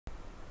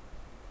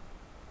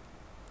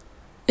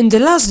In the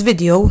last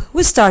video,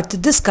 we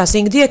started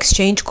discussing the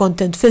Exchange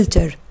content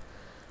filter.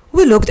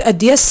 We looked at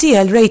the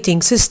SCL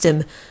rating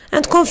system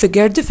and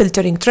configured the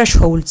filtering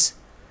thresholds.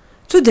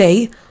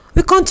 Today,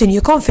 we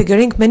continue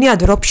configuring many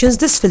other options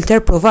this filter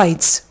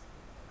provides.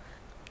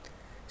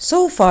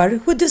 So far,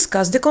 we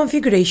discussed the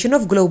configuration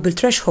of global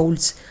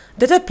thresholds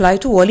that apply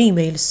to all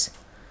emails.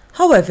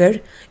 However,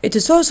 it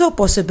is also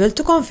possible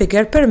to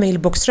configure per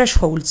mailbox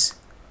thresholds.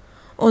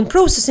 On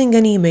processing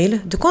an email,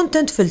 the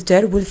content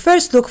filter will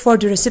first look for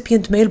the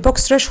recipient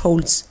mailbox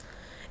thresholds.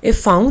 If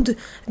found,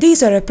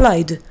 these are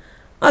applied.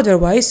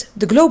 Otherwise,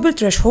 the global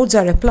thresholds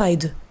are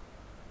applied.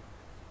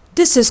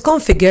 This is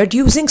configured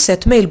using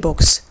set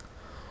mailbox.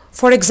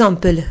 For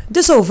example,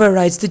 this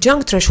overrides the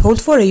junk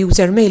threshold for a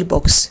user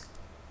mailbox.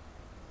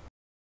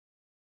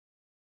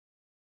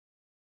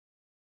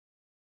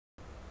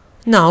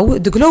 Now,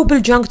 the global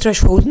junk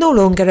threshold no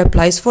longer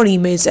applies for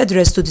emails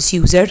addressed to this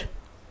user.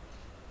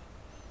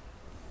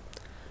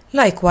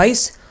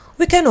 Likewise,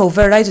 we can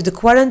override the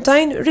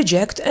quarantine,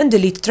 reject, and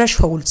delete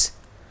thresholds.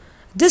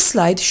 This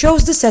slide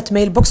shows the set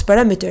mailbox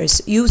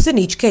parameters used in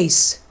each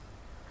case.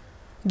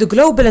 The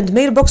global and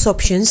mailbox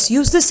options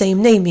use the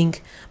same naming,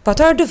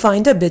 but are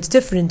defined a bit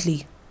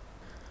differently.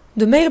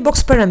 The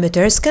mailbox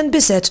parameters can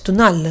be set to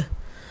null.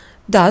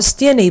 Thus,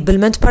 the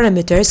enablement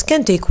parameters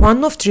can take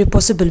one of three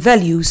possible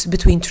values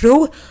between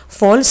true,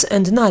 false,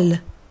 and null.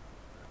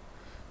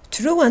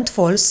 True and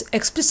false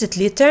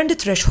explicitly turn the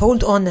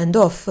threshold on and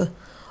off,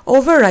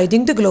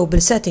 overriding the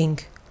global setting.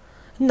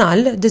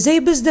 Null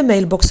disables the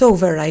mailbox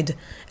override,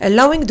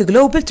 allowing the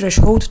global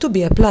threshold to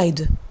be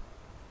applied.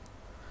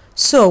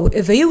 So,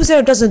 if a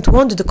user doesn't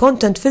want the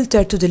content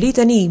filter to delete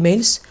any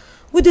emails,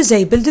 we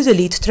disable the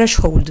delete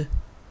threshold.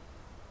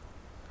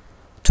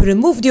 To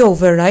remove the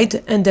override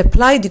and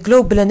apply the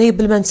global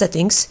enablement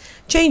settings,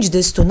 change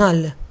this to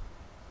null.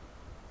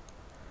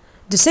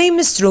 The same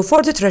is true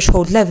for the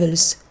threshold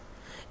levels.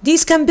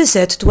 These can be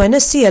set to an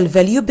SCL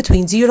value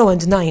between 0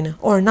 and 9,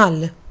 or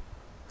null.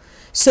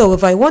 So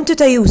if I wanted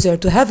a user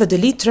to have a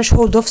delete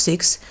threshold of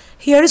 6,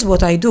 here is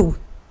what I do.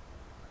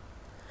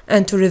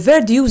 And to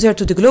revert the user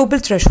to the global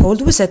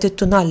threshold, we set it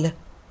to null.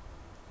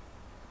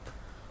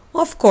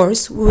 Of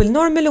course, we will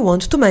normally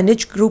want to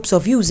manage groups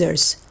of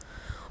users.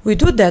 We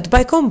do that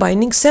by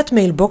combining set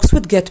mailbox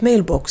with get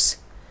mailbox.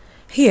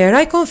 Here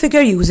I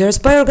configure users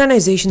by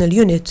organizational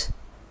unit.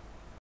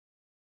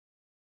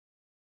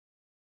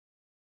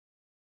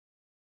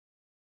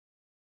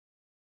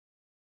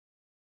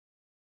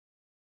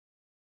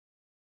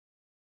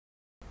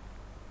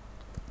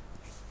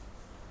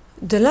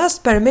 The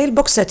last per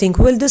mailbox setting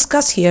we'll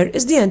discuss here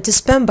is the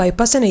anti-spam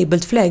bypass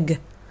enabled flag.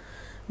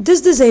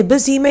 This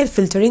disables email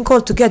filtering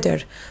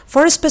altogether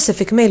for a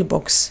specific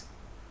mailbox.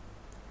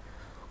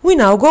 We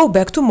now go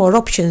back to more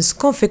options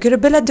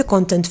configurable at the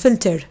content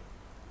filter.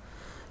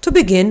 To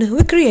begin,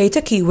 we create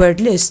a keyword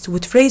list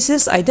with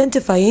phrases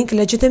identifying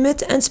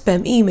legitimate and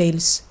spam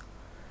emails.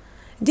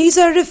 These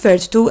are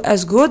referred to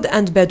as good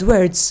and bad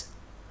words.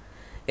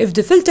 If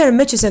the filter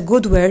matches a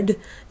good word,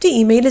 the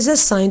email is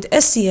assigned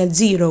SCL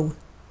 0.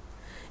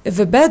 If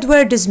a bad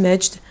word is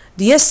matched,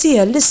 the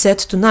SCL is set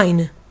to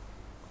 9.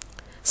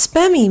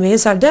 Spam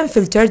emails are then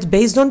filtered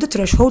based on the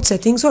threshold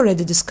settings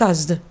already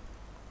discussed.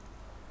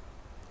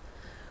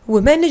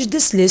 We manage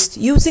this list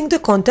using the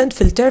content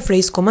filter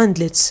phrase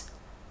commandlets.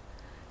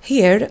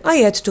 Here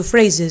I add two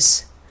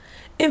phrases.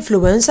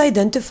 Influence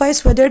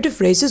identifies whether the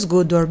phrase is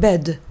good or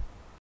bad.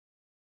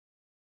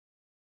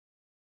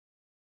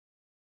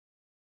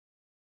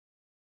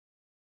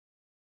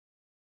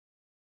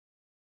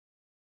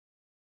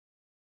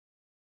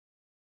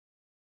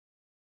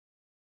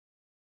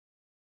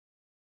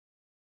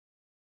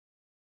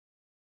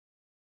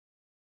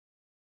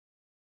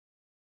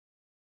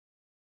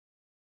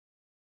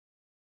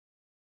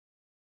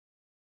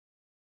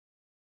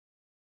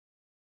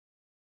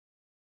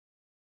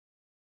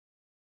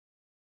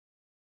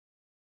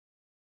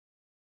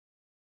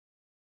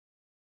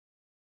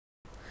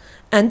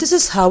 And this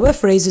is how a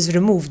phrase is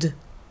removed.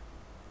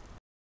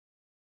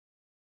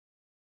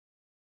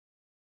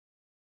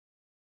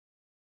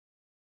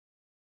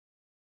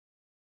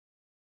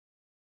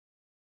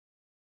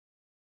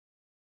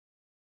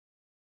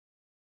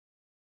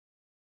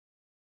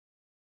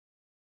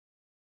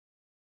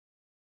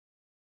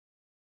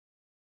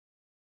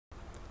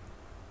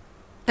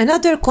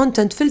 Another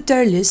content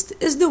filter list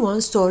is the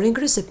one storing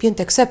recipient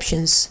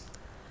exceptions.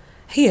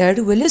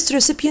 Here we list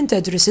recipient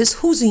addresses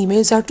whose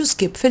emails are to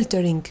skip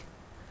filtering.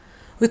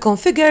 We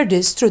configure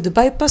this through the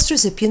bypass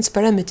recipients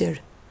parameter.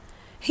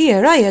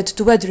 Here I add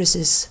two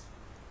addresses.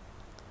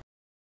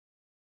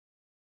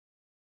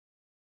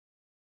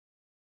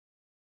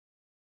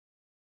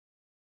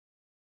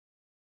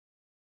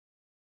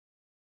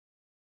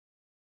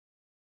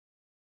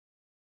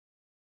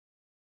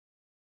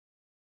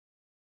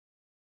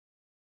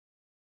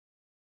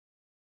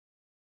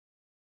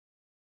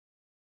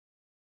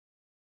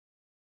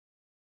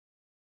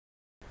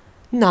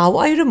 Now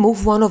I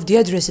remove one of the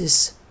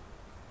addresses.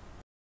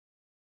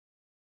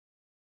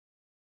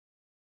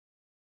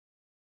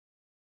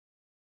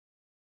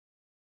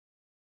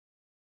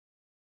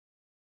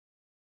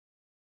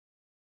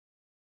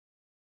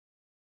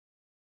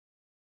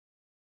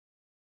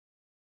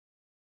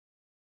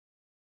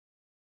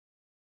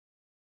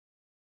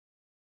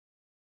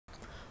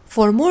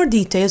 For more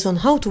details on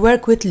how to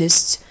work with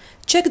lists,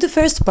 check the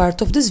first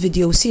part of this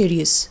video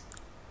series.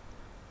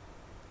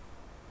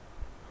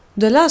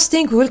 The last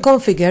thing we will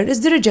configure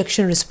is the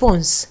rejection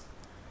response.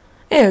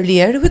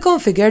 Earlier, we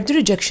configured the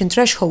rejection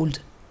threshold.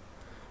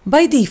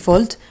 By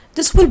default,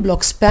 this will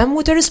block spam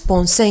with a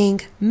response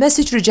saying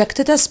 "Message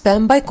rejected as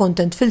spam by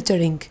content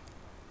filtering."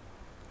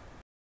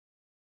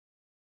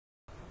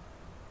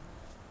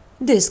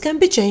 This can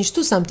be changed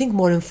to something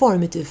more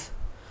informative.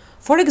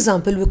 For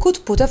example, we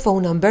could put a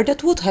phone number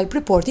that would help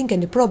reporting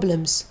any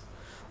problems.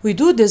 We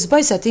do this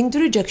by setting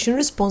the rejection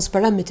response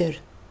parameter.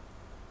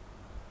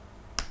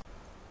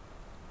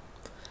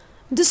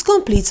 This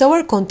completes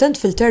our content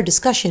filter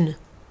discussion.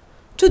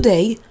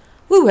 Today,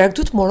 we worked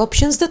with more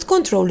options that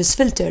control this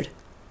filter.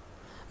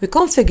 We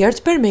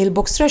configured per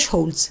mailbox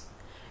thresholds,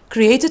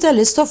 created a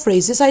list of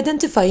phrases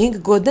identifying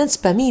good and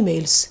spam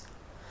emails,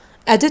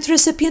 added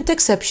recipient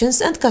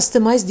exceptions and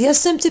customized the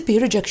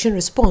SMTP rejection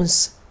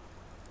response.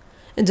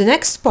 In the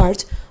next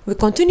part, we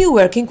continue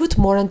working with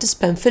more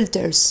anti-spam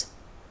filters.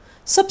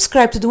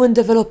 Subscribe to the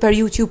WinDeveloper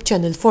YouTube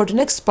channel for the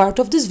next part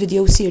of this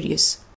video series.